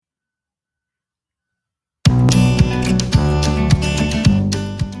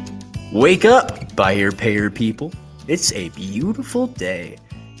Wake up, buyer payer people. It's a beautiful day.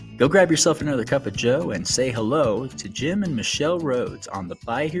 Go grab yourself another cup of joe and say hello to Jim and Michelle Rhodes on the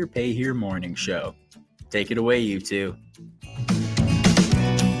Buy Here Pay Here morning show. Take it away, you two.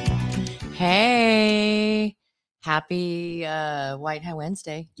 Hey, happy White Hat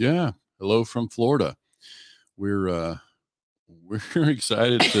Wednesday. Yeah, hello from Florida. We're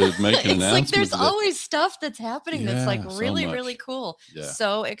excited to make an announcement. It's like there's today. always stuff that's happening that's like Yeah, so really, much. really cool. Yeah.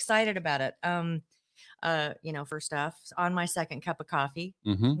 So excited about it. First off, on my second cup of coffee,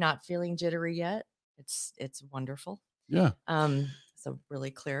 not feeling jittery yet. It's wonderful. Yeah. So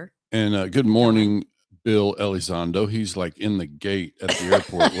really clear. And good morning, Bill Elizondo. He's like in the gate at the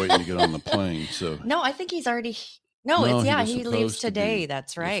airport waiting to get on the plane. So no, I think he's already. He leaves today.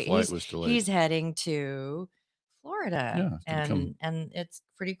 That's right. He's heading to Florida, and it's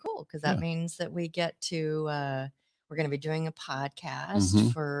pretty cool because that means that we get to we're going to be doing a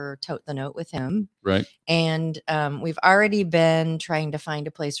podcast for Tote the Note with him, right? And we've already been trying to find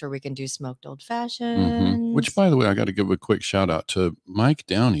a place where we can do smoked old fashions. Which, by the way, I got to give a quick shout out to Mike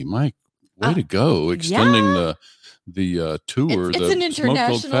Downey. Mike, way to go, extending the tour. It's an international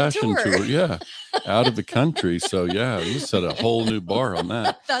smoked old fashioned tour. Yeah, out of the country. So you set a whole new bar on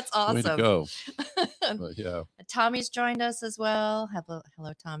that. That's awesome. Way to go. But yeah, Tommy's joined us as well. Hello,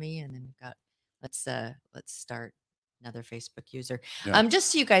 Tommy. And then we've got let's start another Facebook user.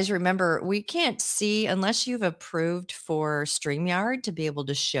 Just so you guys remember, we can't see unless you've approved for StreamYard to be able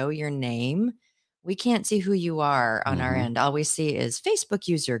to show your name. We can't see who you are on our end. All we see is Facebook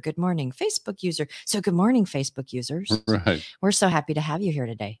user. Good morning, Facebook user. So good morning, Facebook users. Right. We're so happy to have you here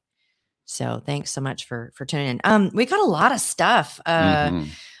today. So thanks so much for tuning in. We got a lot of stuff. The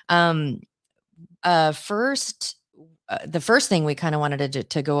first thing we kind of wanted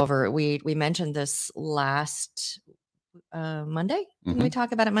to go over, we mentioned this last Monday. When we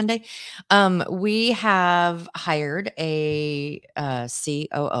talk about it Monday, we have hired a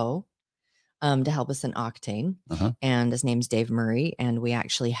COO to help us in Octane, and his name's Dave Murray. And we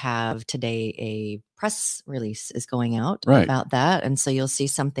actually have today a press release is going out about that, and so you'll see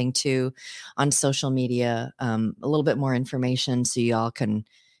something too on social media, a little bit more information, so y'all can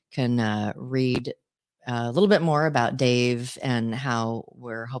read a little bit more about Dave and how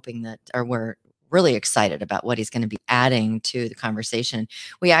we're hoping that, or we're really excited about what he's going to be adding to the conversation.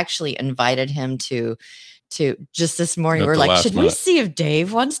 We actually invited him to just this morning. We're like, should we see if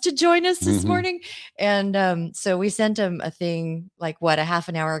Dave wants to join us this morning? And so we sent him a thing like a half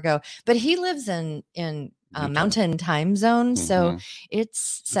an hour ago, but he lives in mountain time zone. So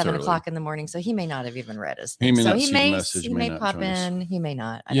it's 7 o'clock in the morning. So he may not have even read us. He may pop in. He may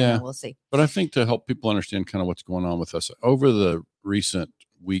not. I don't know. We'll see. But I think to help people understand kind of what's going on with us over the recent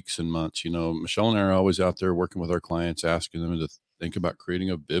weeks and months, Michelle and I are always out there working with our clients, asking them to think about creating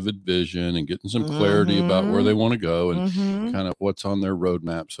a vivid vision and getting some clarity about where they want to go and kind of what's on their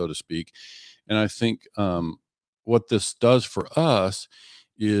roadmap, so to speak. And I think what this does for us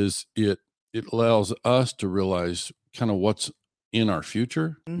is it allows us to realize kind of what's in our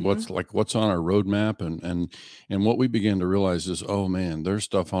future, what's on our roadmap, and what we begin to realize is, oh man, there's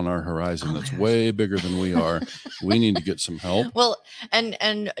stuff on our horizon that's way bigger than we are. We need to get some help. Well,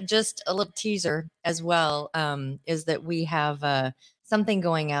 and just a little teaser as well, is that we have something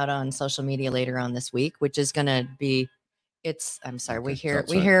going out on social media later on this week, which is going to be, I'm sorry, we hear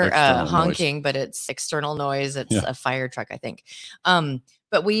honking noise. But it's external noise. It's a fire truck, I think.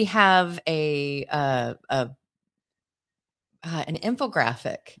 But we have an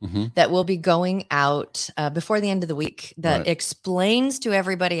infographic that will be going out before the end of the week that explains to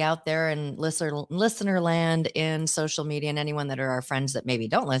everybody out there in listener land, in social media, and anyone that are our friends that maybe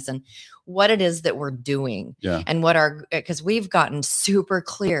don't listen, what it is that we're doing, and because we've gotten super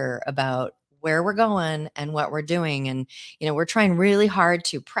clear about where we're going and what we're doing, and we're trying really hard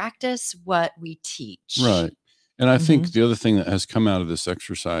to practice what we teach. Right. And I think the other thing that has come out of this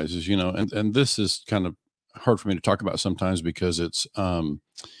exercise is, and this is kind of hard for me to talk about sometimes, because it's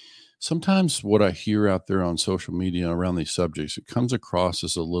sometimes what I hear out there on social media around these subjects, it comes across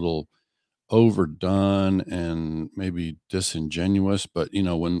as a little overdone and maybe disingenuous. But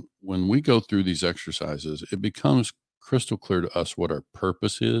when we go through these exercises, it becomes crystal clear to us what our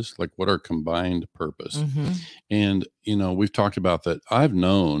purpose is, like what our combined purpose. And we've talked about that. I've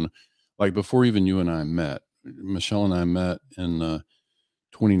known, like, before even you and I met, Michelle and I met in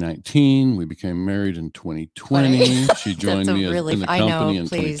 2019. We became married in 2020. She joined me in the company in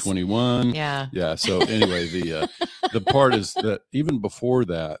 2021. Yeah. So anyway, the part is that even before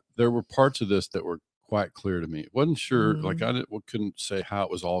that, there were parts of this that were quite clear to me. It wasn't sure, like couldn't say how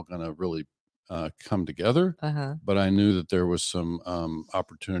it was all going to really come together, Uh-huh. but I knew that there was some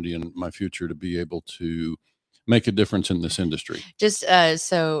opportunity in my future to be able to make a difference in this industry. Just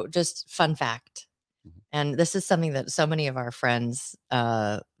fun fact. And this is something that so many of our friends,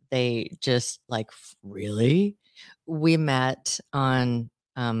 they just like, really? We met on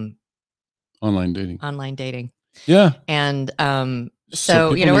Online dating. Yeah. Yeah. And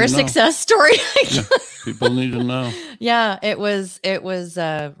So you know, we're a success story. Yeah, people need to know. Yeah, it was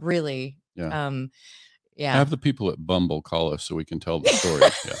really Yeah. yeah. Have the people at Bumble call us so we can tell the story.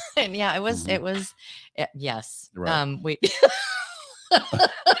 Yeah. And yeah, it was yes. Right. We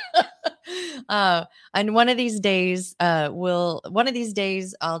and one of these days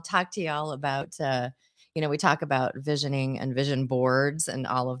I'll talk to y'all about you know, we talk about visioning and vision boards and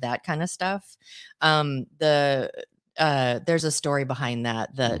all of that kind of stuff. There's a story behind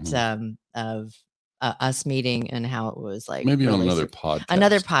that of us meeting and how it was like Maybe really on another podcast.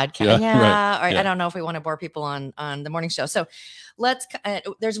 Yeah, right. Or I don't know if we want to bore people on the morning show. So let's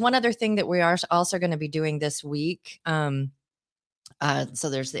there's one other thing that we are also going to be doing this week. So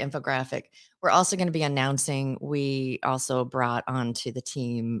there's the infographic. We're also going to be announcing, we also brought onto the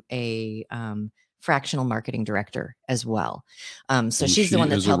team a fractional marketing director as well. So And she's the one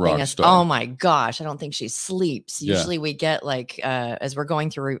that's she is a helping rock us. star. Oh my gosh. I don't think she sleeps. Yeah. Usually we get like, as we're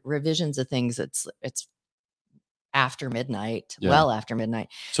going through revisions of things, it's after midnight, well after midnight.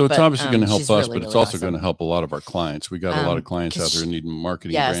 So it's obviously going to help she's us, really, but it's really also awesome. going to help a lot of our clients. We got a lot of clients out 'cause there needing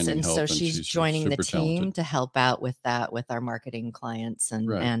marketing, Yes, branding and help. so she's joining the super team talented. to help out with that, with our marketing clients and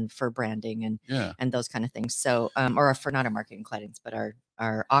Right. and for branding and Yeah. and those kind of things. So or for not our marketing clients, but our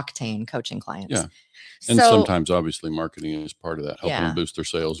Octane coaching clients. Yeah. And So sometimes obviously marketing is part of that, helping Yeah. them boost their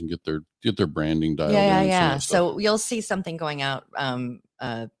sales and get their branding dialed in. yeah, and yeah. some of that stuff. So you'll see something going out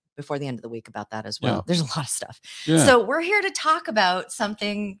before the end of the week about that as well. Yeah. There's a lot of stuff. Yeah. So we're here to talk about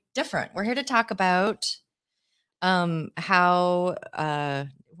something different. We're here to talk about how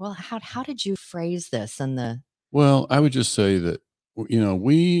well how did you phrase this in the Well, I would just say that, you know,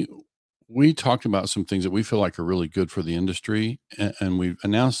 we talked about some things that we feel like are really good for the industry. And we've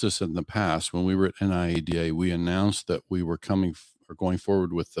announced this in the past. When we were at NIADA, we announced that we were going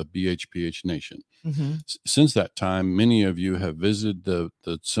forward with the BHPH Nation. Since that time, many of you have visited the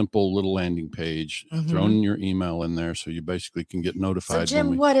simple little landing page, thrown your email in there, so you basically can get notified. So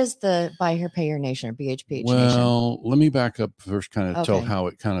Jim, what is the Buy Here Pay Your Nation or BHPH Nation? Well, let me back up first, kind of tell Okay. how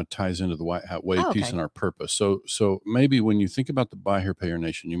it kind of ties into the White Hat Way Oh, piece okay. and our purpose. So maybe when you think about the Buy Here Pay Your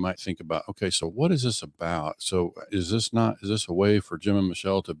Nation, you might think about, okay, so what is this about? So is this a way for Jim and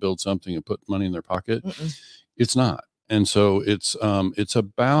Michelle to build something and put money in their pocket? It's not. And so it's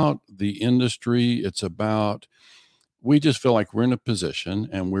about the industry. It's about, we just feel like we're in a position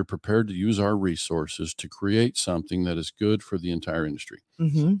and we're prepared to use our resources to create something that is good for the entire industry.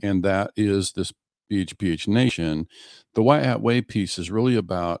 And that is this BHPH Nation. The White Hat Way piece is really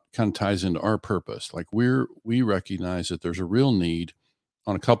about, kind of ties into our purpose. Like we recognize that there's a real need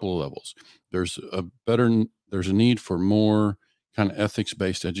on a couple of levels. There's a need for more kind of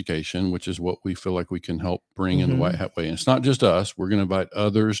ethics-based education, which is what we feel like we can help bring in the White Hat Way. And it's not just us. We're going to invite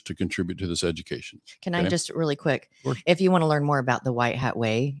others to contribute to this education. Can I just really quick, Sure. if you want to learn more about the White Hat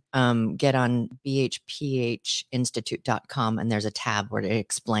Way, get on BHPHinstitute.com and there's a tab where it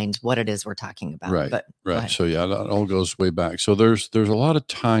explains what it is we're talking about. Right. But Right. So yeah, that all goes way back. So there's a lot of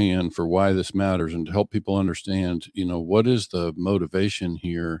tie-in for why this matters and to help people understand, you know, what is the motivation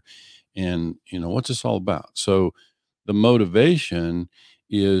here and, you know, what's this all about? So the motivation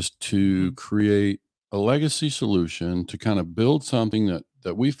is to create a legacy solution to kind of build something that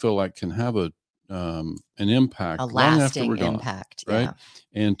we feel like can have an impact, a long after we're lasting gone, impact. right? Yeah.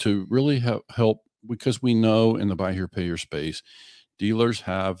 And to really help, because we know in the Buy Here Pay Here space, dealers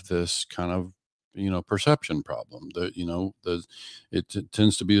have this kind of, you know, perception problem that, you know, it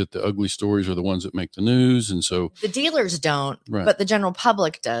tends to be that the ugly stories are the ones that make the news. And so the dealers don't, Right. but the general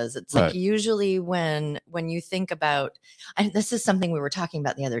public does. It's like Right. usually when you think about, and this is something we were talking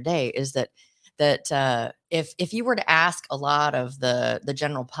about the other day, is that if you were to ask a lot of the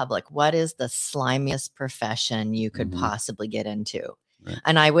general public, what is the slimiest profession you could possibly get into? Right.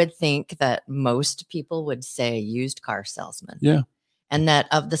 And I would think that most people would say used car salesman. Yeah. And that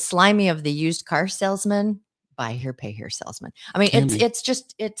of the slimy of the used car salesman, Buy Here Pay Here salesman. I mean, Can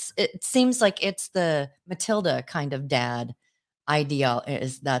it seems like it's the Matilda kind of dad ideal.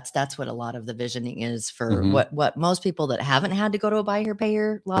 That's what a lot of the visioning is for what most people that haven't had to go to a Buy Here Pay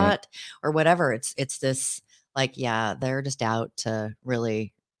Here lot or whatever. It's this like, yeah, they're just out to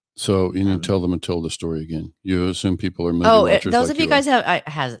really So you need to tell the Matilda story again. You assume people are movie Oh, watchers. those like of you guys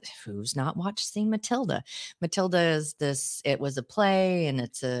who's not seen Matilda? Matilda is this. It was a play, and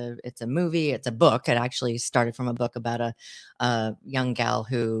it's a movie. It's a book. It actually started from a book about a young gal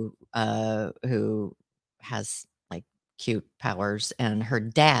who has like cute powers, and her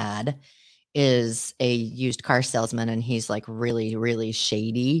dad is a used car salesman, and he's like really, really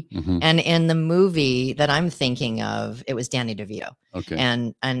shady. Mm-hmm. And in the movie that I'm thinking of, it was Danny DeVito. Okay.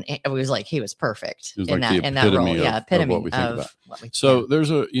 And it was like, he was perfect was in like that role. of what we think about. So there's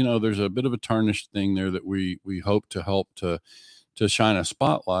a bit of a tarnished thing there that we hope to help to shine a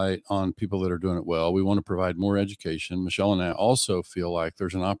spotlight on people that are doing it well. We want to provide more education. Michelle and I also feel like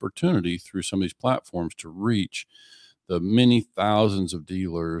there's an opportunity through some of these platforms to reach the many thousands of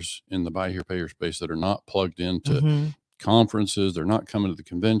dealers in the buy here, pay here space that are not plugged into conferences. They're not coming to the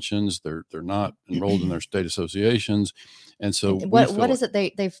conventions. They're not enrolled in their state associations. And so what is it?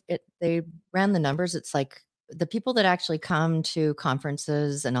 They ran the numbers. It's like the people that actually come to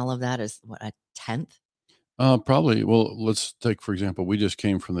conferences and all of that is what, a 10th? Probably. Well, let's take, for example, we just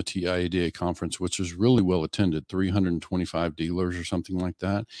came from the TIADA conference, which was really well attended, 325 dealers or something like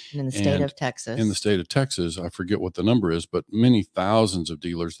that. In the state of Texas. In the state of Texas, I forget what the number is, but many thousands of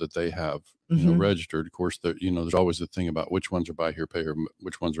dealers that they have, registered. Of course, there's always the thing about which ones are buy here, pay here,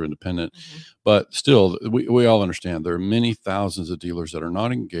 which ones are independent. But still, we all understand there are many thousands of dealers that are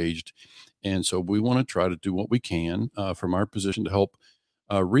not engaged. And so we want to try to do what we can from our position to help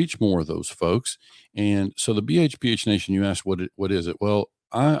reach more of those folks. And so the BHPH Nation, you asked, what is it? Well,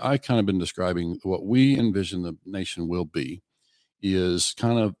 I kind of been describing what we envision the nation will be is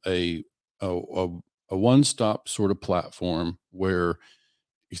kind of a one-stop sort of platform where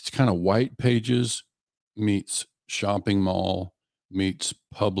it's kind of white pages meets shopping mall meets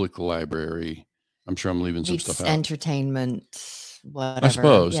public library. I'm sure I'm leaving some stuff out. Entertainment, whatever. I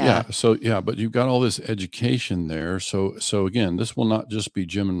suppose, yeah. So, but you've got all this education there. So again, this will not just be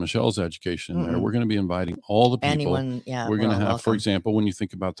Jim and Michelle's education there. We're going to be inviting all the people. Anyone, we're going to have, welcome. For example, when you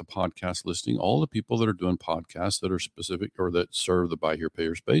think about the podcast listing, all the people that are doing podcasts that are specific or that serve the buy here, pay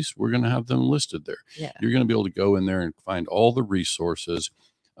here space, we're going to have them listed there. Yeah. You're going to be able to go in there and find all the resources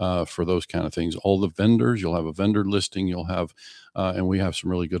for those kind of things. All the vendors, you'll have a vendor listing. You'll have, and we have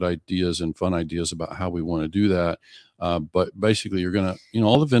some really good ideas and fun ideas about how we want to do that. But basically, you're going to,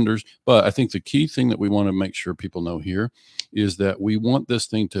 all the vendors. But I think the key thing that we want to make sure people know here is that we want this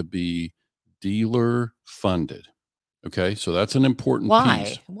thing to be dealer funded. Okay, so that's an important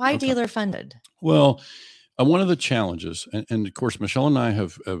piece. Why dealer funded? Well, one of the challenges, and of course, Michelle and I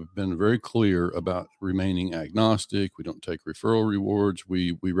have been very clear about remaining agnostic. We don't take referral rewards.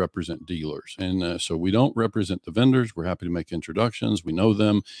 We represent dealers. And so we don't represent the vendors. We're happy to make introductions. We know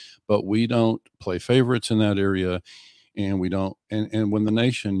them, but we don't play favorites in that area. And we don't, and when the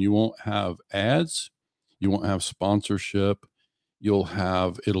nation, you won't have ads, you won't have sponsorship.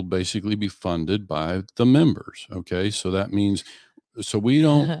 It'll basically be funded by the members. Okay. So that means, so we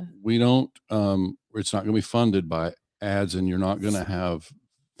don't, it's not going to be funded by ads, and you're not going to have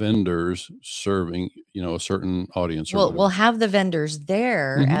vendors serving, a certain audience. We'll have the vendors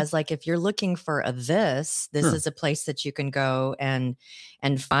there as like, if you're looking for this is a place that you can go and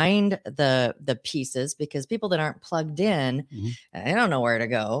find the pieces, because people that aren't plugged in, they don't know where to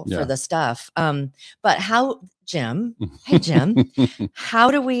go for the stuff. But how, Jim, hey, Jim,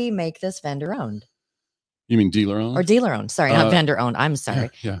 how do we make this vendor owned? You mean dealer owned? Or dealer owned. Sorry, not vendor owned. I'm sorry.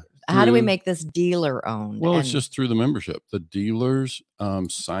 Yeah. How do we make this dealer owned? Well, it's just through the membership. The dealers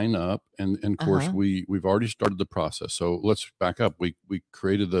sign up, and of course we've already started the process. So let's back up. We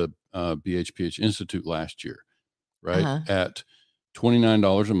created the BHPH Institute last year, right? At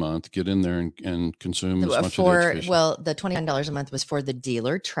 $29 a month. Get in there and consume as much of the education. Well, the $29 a month was for the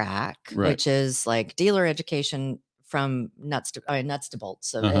dealer track, which is like dealer education from nuts to bolts.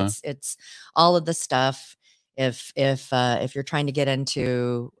 So it's all of the stuff. If you're trying to get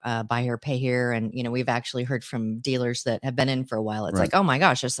into buy here, pay here, and we've actually heard from dealers that have been in for a while, it's like, oh my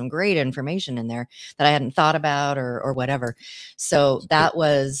gosh, there's some great information in there that I hadn't thought about or whatever. So that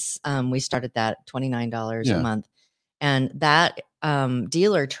was we started that $29 a month, and that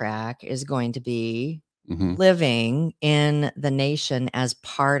dealer track is going to be living in the nation as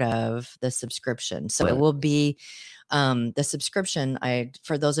part of the subscription. So it will be the subscription.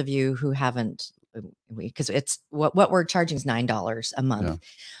 For those of you who haven't, because it's what we're charging is $9 a month,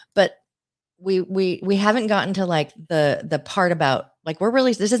 but we haven't gotten to like the part about like,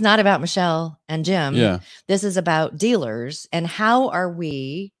 this is not about Michelle and Jim. Yeah. This is about dealers. And how are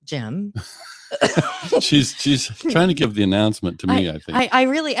we, Jim? she's trying to give the announcement to me. I think I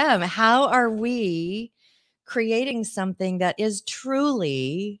really am. How are we creating something that is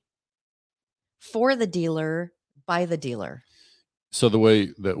truly for the dealer, by the dealer. So the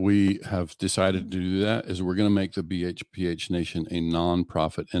way that we have decided to do that is we're going to make the BHPH Nation a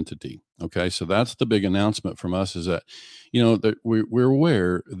nonprofit entity. Okay, so that's the big announcement from us, is that, that we're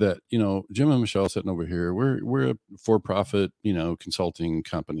aware that, Jim and Michelle sitting over here, we're a for-profit, consulting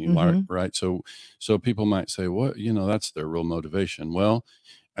company, right? So people might say, what, that's their real motivation. Well,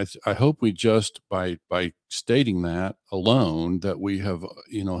 I hope we just by stating that alone, that we have,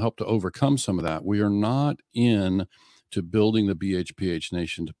 helped to overcome some of that. We are not in to building the BHPH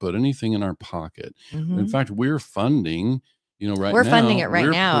Nation to put anything in our pocket. In fact, we're funding, we're funding it right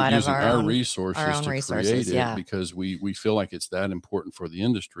now out of using our our own resources to create it, because we feel like it's that important for the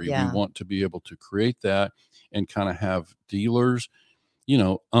industry. We want to be able to create that and kind of have dealers,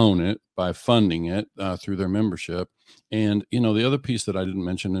 own it by funding it through their membership. And, the other piece that I didn't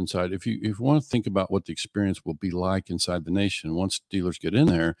mention inside, if you want to think about what the experience will be like inside the nation, once dealers get in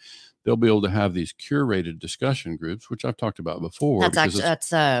there, they'll be able to have these curated discussion groups, which I've talked about before.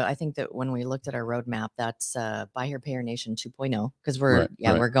 That's I think that when we looked at our roadmap, that's Buy Here Pay Here Nation 2.0, because we're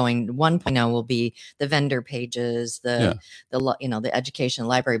going 1.0 will be the vendor pages, the education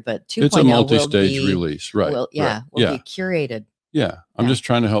library, but 2.0 it's a multi-stage release, right? Will be curated. Yeah, I'm just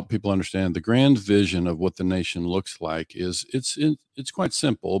trying to help people understand the grand vision of what the nation looks like. It's quite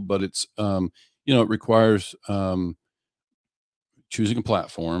simple, but it's it requires choosing a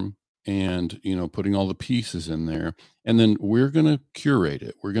platform and putting all the pieces in there, and then we're going to curate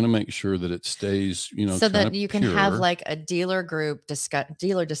it. We're going to make sure that it stays so that you can have like a dealer group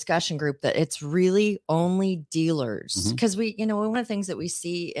dealer discussion group that it's really only dealers, because we one of the things that we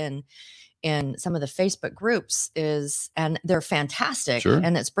see in some of the Facebook groups is, and they're fantastic,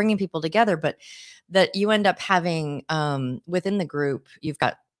 and it's bringing people together, but that you end up having within the group, you've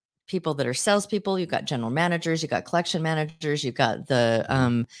got people that are salespeople, you've got general managers, you've got collection managers, you've got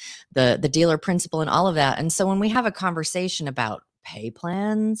the dealer principal and all of that. And so when we have a conversation about pay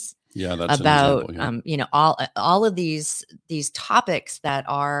plans, that's about all of these topics that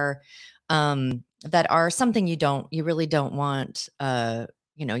are something you really don't want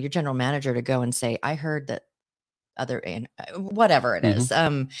your general manager to go and say, I heard that whatever it is.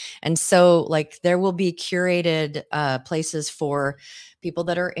 And so like there will be curated places for people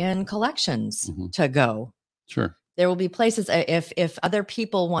that are in collections to go. Sure. There will be places if other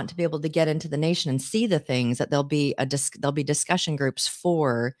people want to be able to get into the nation and see the things, that there'll be discussion groups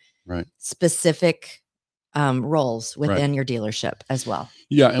for specific roles within your dealership as well.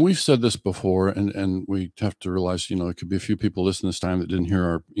 Yeah. And we've said this before, and we have to realize, it could be a few people listening this time that didn't hear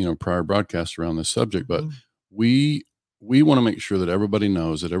our, prior broadcast around this subject, but we want to make sure that everybody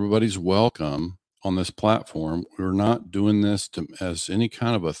knows that everybody's welcome on this platform. We're not doing this as any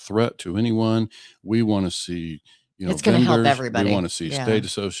kind of a threat to anyone. We want to see, it's going to help everybody. We want to see state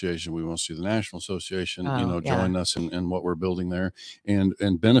association. We want to see the national association, join us in what we're building there and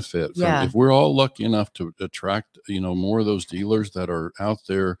benefit from, if we're all lucky enough to attract, more of those dealers that are out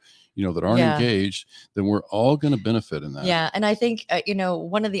there, that aren't engaged, then we're all going to benefit in that. Yeah. And I think,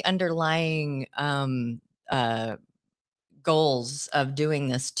 one of the underlying, goals of doing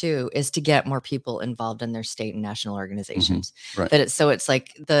this too is to get more people involved in their state and national organizations. Right. It's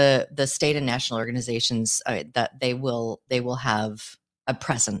like the state and national organizations that they will have a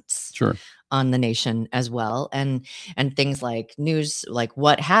presence on the nation as well, and things like news, like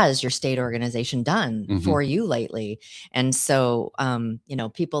what has your state organization done for you lately. And so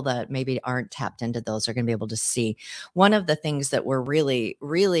people that maybe aren't tapped into those are going to be able to see. One of the things that we're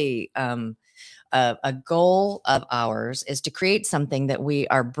really a goal of ours is to create something that we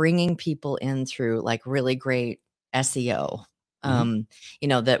are bringing people in through, like really great SEO,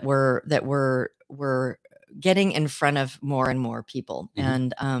 that we're getting in front of more and more people.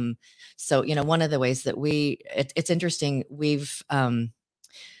 And so, one of the ways that it's interesting, we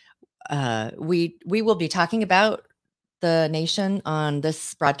will be talking about the nation on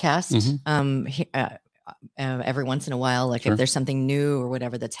this broadcast every once in a while, like if there's something new or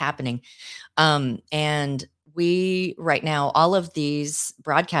whatever that's happening. And we, right now, all of these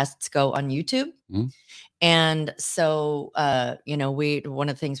broadcasts go on YouTube. And so, one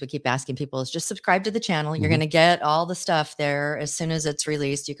of the things we keep asking people is just subscribe to the channel. You're going to get all the stuff there as soon as it's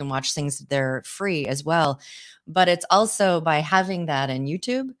released. You can watch things there free as well. But it's also by having that in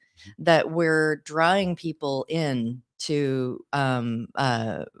YouTube that we're drawing people in to,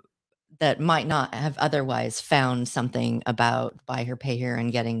 that might not have otherwise found something about Buy Here Pay Here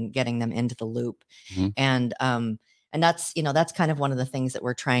and getting them into the loop. And that's, that's kind of one of the things that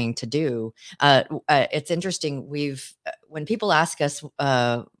we're trying to do. It's interesting. When people ask us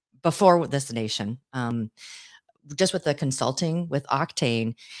before this nation, just with the consulting with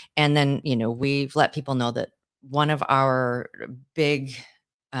Octane. And then, we've let people know that one of our big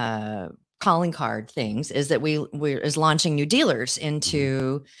calling card things is that we're is launching new dealers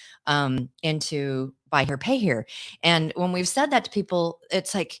into buy here, pay here. And when we've said that to people,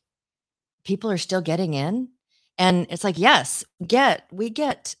 it's like people are still getting in. And it's like, yes, we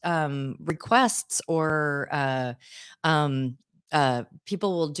get requests, or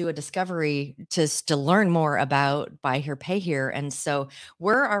people will do a discovery to learn more about buy here, pay here. And so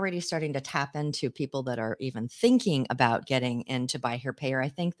we're already starting to tap into people that are even thinking about getting into buy here, pay here. I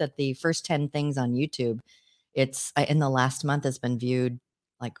think that the first 10 things on YouTube, it's in the last month has been viewed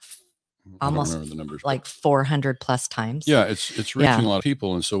like almost the numbers, like 400 plus times. Yeah, it's reaching a lot of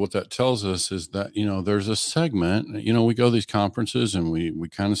people. And so what that tells us is that, there's a segment, we go to these conferences and we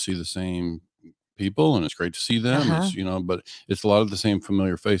kind of see the same people, and it's great to see them. It's, but it's a lot of the same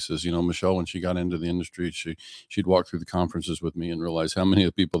familiar faces. Michelle, when she got into the industry, she'd walk through the conferences with me and realize how many of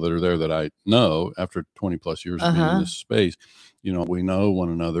the people that are there that I know after 20 plus years of being in this space. We know one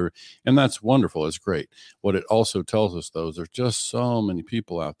another, and that's wonderful. It's great. What it also tells us, though, is there's just so many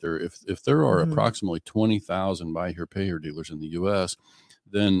people out there. If there are approximately 20,000 buy here, pay here dealers in the U.S.,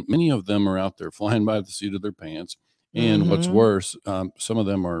 then many of them are out there flying by the seat of their pants. And what's worse, some of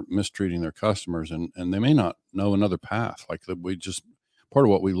them are mistreating their customers, and they may not know another path. Like part of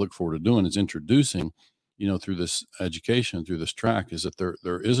what we look forward to doing is introducing, through this education, through this track, is that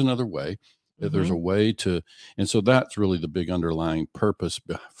there is another way, that there's a way to, and so that's really the big underlying purpose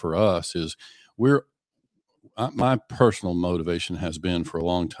for us is my personal motivation has been for a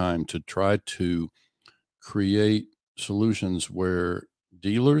long time to try to create solutions where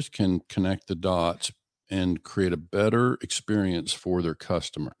dealers can connect the dots and create a better experience for their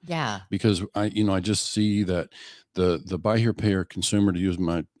customer. Yeah. Because I just see that the buy here, pay here consumer, to use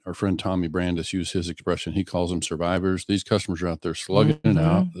our friend Tommy Brandis use his expression, he calls them survivors. These customers are out there slugging it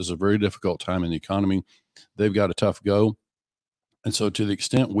out. This is a very difficult time in the economy. They've got a tough go. And so to the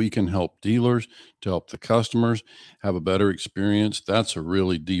extent we can help dealers, to help the customers have a better experience, that's a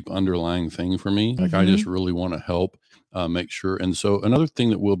really deep underlying thing for me. Like I just really want to help make sure. And so another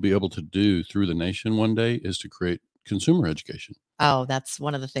thing that we'll be able to do through the nation one day is to create consumer education. Oh, that's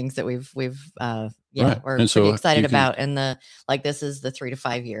one of the things that we're Right. pretty excited about. And this is the 3 to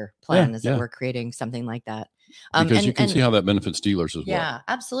 5 year plan that we're creating something like that. Because you can see how that benefits dealers as well. Yeah,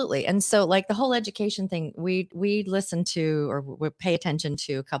 absolutely. And so like the whole education thing, we listen to, or we pay attention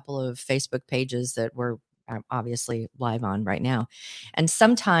to a couple of Facebook pages that we're obviously live on right now. And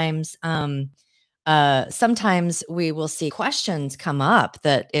sometimes we will see questions come up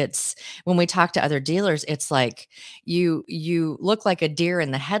that it's when we talk to other dealers, it's like you look like a deer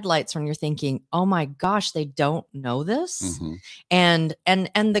in the headlights when you're thinking, oh my gosh, they don't know this. And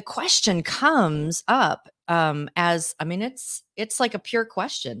the question comes up it's like a pure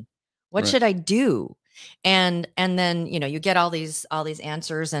question. What should I do? And then, you get all these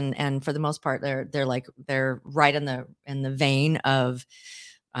answers, and for the most part, they're right in the vein of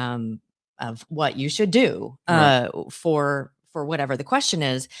what you should do for whatever the question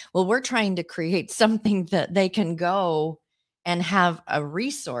is. Well, we're trying to create something that they can go and have a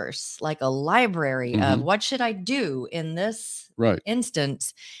resource, like a library of what should I do in this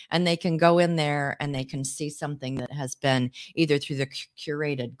instance. And they can go in there and they can see something that has been either through the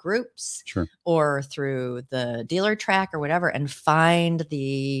curated groups or through the dealer track or whatever, and find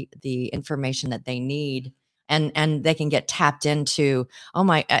the information that they need. And they can get tapped into,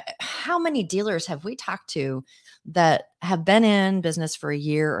 how many dealers have we talked to that have been in business for a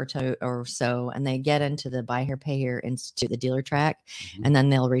year or two or so, and they get into the buy here, pay here institute, the dealer track, and then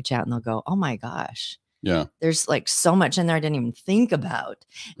they'll reach out and they'll go, oh my gosh, there's like so much in there I didn't even think about.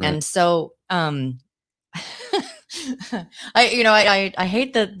 And so, I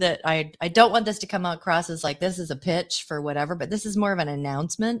hate that I don't want this to come across as like this is a pitch for whatever, but this is more of an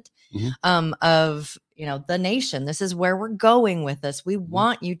announcement of the nation. This is where we're going with this. We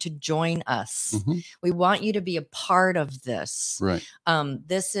want you to join us. We want you to be a part of this.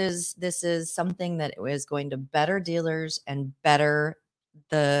 This is something that is going to better dealers and better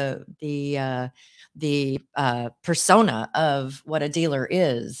the persona of what a dealer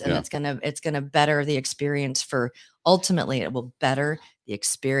is, and it's gonna better the experience for, ultimately it will better the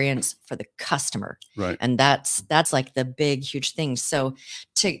experience for the customer, and that's like the big huge thing. So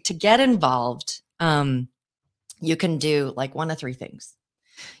to get involved, you can do like one of three things.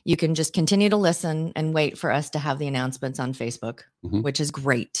 You can just continue to listen and wait for us to have the announcements on Facebook, which is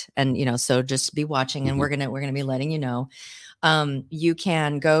great. And, so just be watching, and we're going to be letting you know. You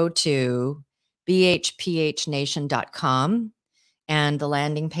can go to bhphnation.com and the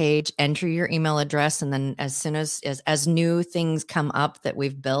landing page, enter your email address. And then as soon as new things come up that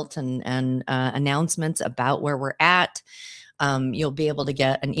we've built and announcements about where we're at, you'll be able to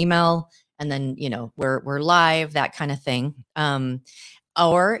get an email, and then, we're live, that kind of thing.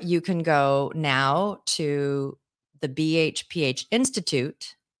 Or you can go now to the BHPH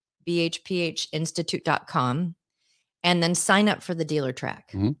Institute, bhphinstitute.com, and then sign up for the dealer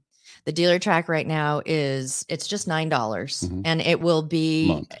track. Mm-hmm. The dealer track right now it's just $9, and it will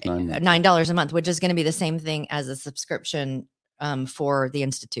be $9 a month, which is going to be the same thing as a subscription for the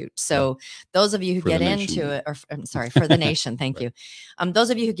Institute. So those of you who get into it, or I'm sorry, for the nation, thank you.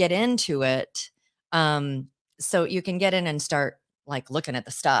 Those of you who get into it, so you can get in and start like looking at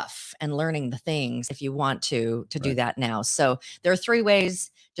the stuff and learning the things if you want to do that now. So there are 3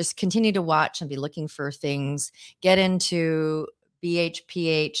 ways. Just continue to watch and be looking for things. Get into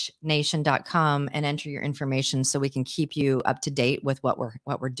BHPHnation.com and enter your information so we can keep you up to date with what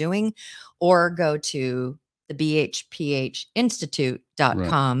we're doing, or go to the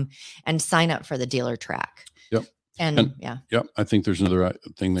BHPHinstitute.com and sign up for the dealer track. Yep. And yeah. Yep. I think there's another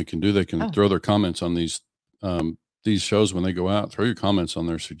thing they can do. They can throw their comments on these shows when they go out. Throw your comments on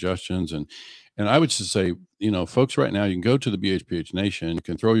their suggestions. And I would just say, folks, right now you can go to the BHPH Nation, you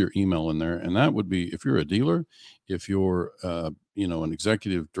can throw your email in there. And that would be, if you're a dealer, if you're, an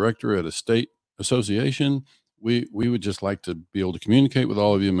executive director at a state association, we would just like to be able to communicate with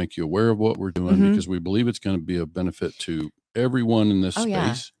all of you and make you aware of what we're doing, because we believe it's going to be a benefit to everyone in this space.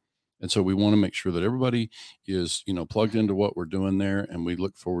 Yeah. And so we want to make sure that everybody is, plugged into what we're doing there, and we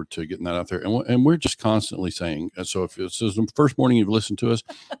look forward to getting that out there. And we're just constantly saying, so if this is the first morning you've listened to us,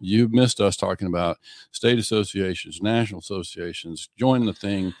 you've missed us talking about state associations, national associations, join the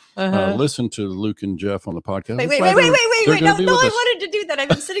thing, listen to Luke and Jeff on the podcast. Wait. No, I wanted to do that. I've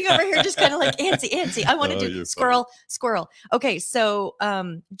been sitting over here just kind of like antsy. I want to do squirrel. Okay. So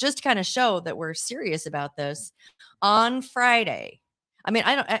just to kind of show that we're serious about this, on Friday, I mean,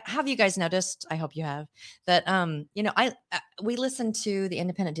 have you guys noticed? I hope you have that. We listen to the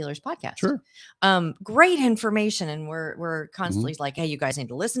Independent Dealers podcast. Sure. Great information, and we're constantly like, hey, you guys need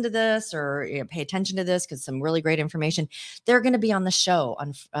to listen to this, or pay attention to this, because some really great information. They're going to be on the show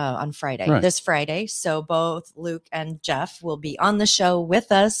on Friday, this Friday. So both Luke and Jeff will be on the show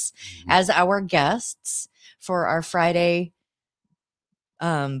with us as our guests for our Friday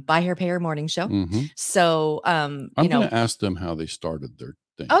Buy Here Pay Here morning show. So I'm going to ask them how they started their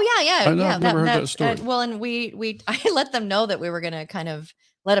thing. Oh yeah. I've never heard that story. Well, and I let them know that we were going to kind of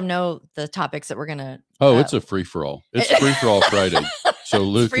let them know the topics that we're going to. It's a free for all. It's free for all Friday. So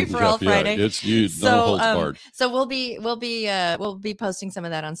Luke and Jeff, Friday. It's you. No holds barred. So we'll be posting some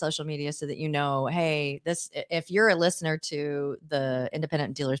of that on social media so that hey, this, if you're a listener to the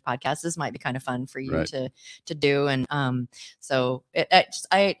Independent Dealers podcast, this might be kind of fun for you to do. And so it's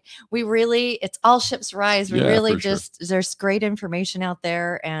all ships rise. There's great information out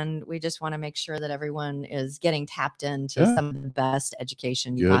there, and we just want to make sure that everyone is getting tapped into some of the best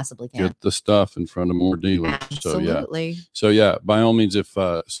education you possibly can. Get the stuff in front of more dealers. Absolutely. So yeah, by all means,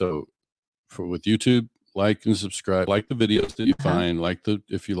 with YouTube, like and subscribe, like the videos that you find,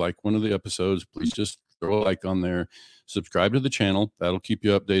 if you like one of the episodes, please just throw a like on there, subscribe to the channel. That'll keep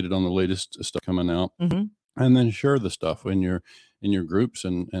you updated on the latest stuff coming out, and then share the stuff in your groups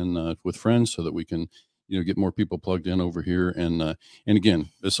and with friends, so that we can get more people plugged in over here. And again,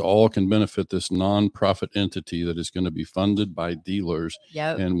 this all can benefit this nonprofit entity that is going to be funded by dealers,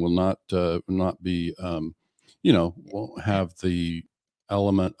 and will not be won't have the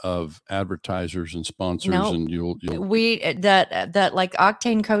element of advertisers and sponsors. And you'll that like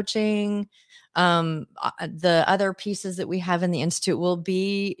Octane Coaching, the other pieces that we have in the Institute will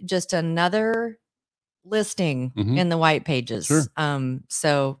be just another listing in the white pages. Sure.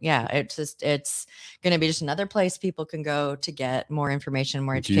 So yeah, it's going to be just another place people can go to get more information,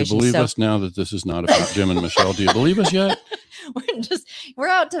 more education. Do you believe us now that this is not about Jim and Michelle? Do you believe us yet? we're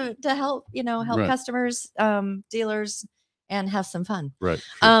out to help customers, dealers, and have some fun. Right.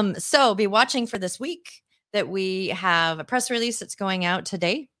 Sure. So be watching for this week that we have a press release that's going out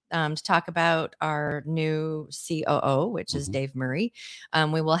today. To talk about our new COO, which is Dave Murray.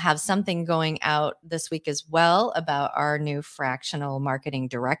 We will have something going out this week as well about our new fractional marketing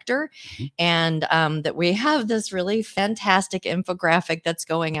director, and that we have this really fantastic infographic that's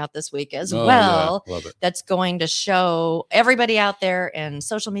going out this week as well. Yeah, love it. That's going to show everybody out there in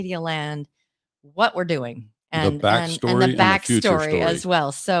social media land what we're doing. And the backstory as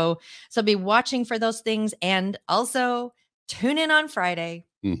well. So be watching for those things, and also tune in on Friday.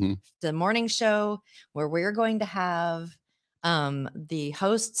 The morning show, where we're going to have the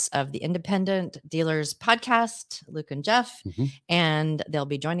hosts of the Independent Dealers podcast, Luke and Jeff, and they'll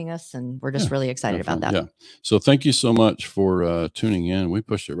be joining us, and we're just really excited about that. Yeah. So thank you so much for tuning in. We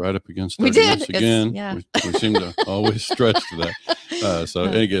pushed it right up against 30 minutes again. We seem to always stretch to that. So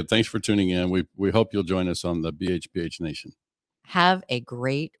again, thanks for tuning in. We hope you'll join us on the BHPH Nation. Have a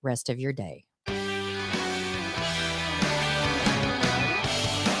great rest of your day.